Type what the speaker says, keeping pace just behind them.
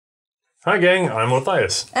Hi gang, I'm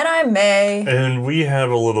Matthias. And I'm May. And we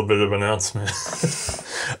have a little bit of announcement.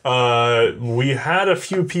 We had a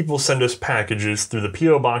few people send us packages through the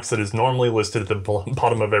P.O. box that is normally listed at the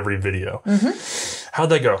bottom of every video.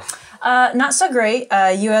 How'd that go? Not so great.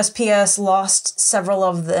 USPS lost several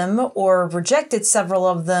of them, or rejected several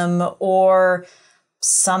of them, or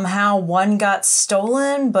somehow one got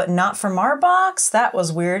stolen, but not from our box. That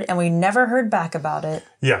was weird, and we never heard back about it.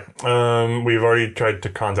 Yeah, we've already tried to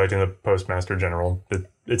contacting the Postmaster General.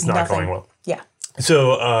 It's not going well. Yeah.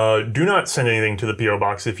 So do not send anything to the P.O.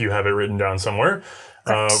 box if you have it written down somewhere.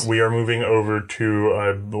 We are moving over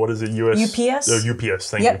to, what is it, UPS? UPS,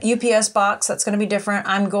 thank you. Yep, UPS box. That's going to be different.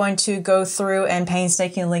 I'm going to go through and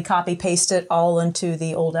painstakingly copy-paste it all into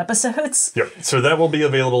the old episodes. Yep, so that will be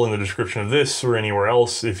available in the description of this or anywhere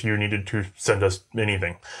else if you needed to send us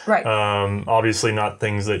anything. Right. Obviously not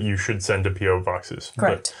things that you should send to P.O. boxes.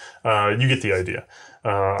 Correct. But you get the idea.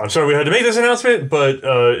 I'm sorry we had to make this announcement, but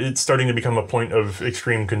it's starting to become a point of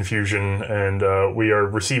extreme confusion, and we are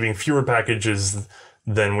receiving fewer packages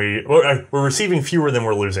than we're receiving fewer than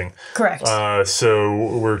we're losing. Correct.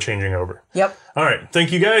 So we're changing over. Yep. All right.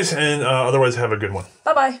 Thank you guys, and otherwise have a good one.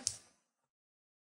 Bye-bye.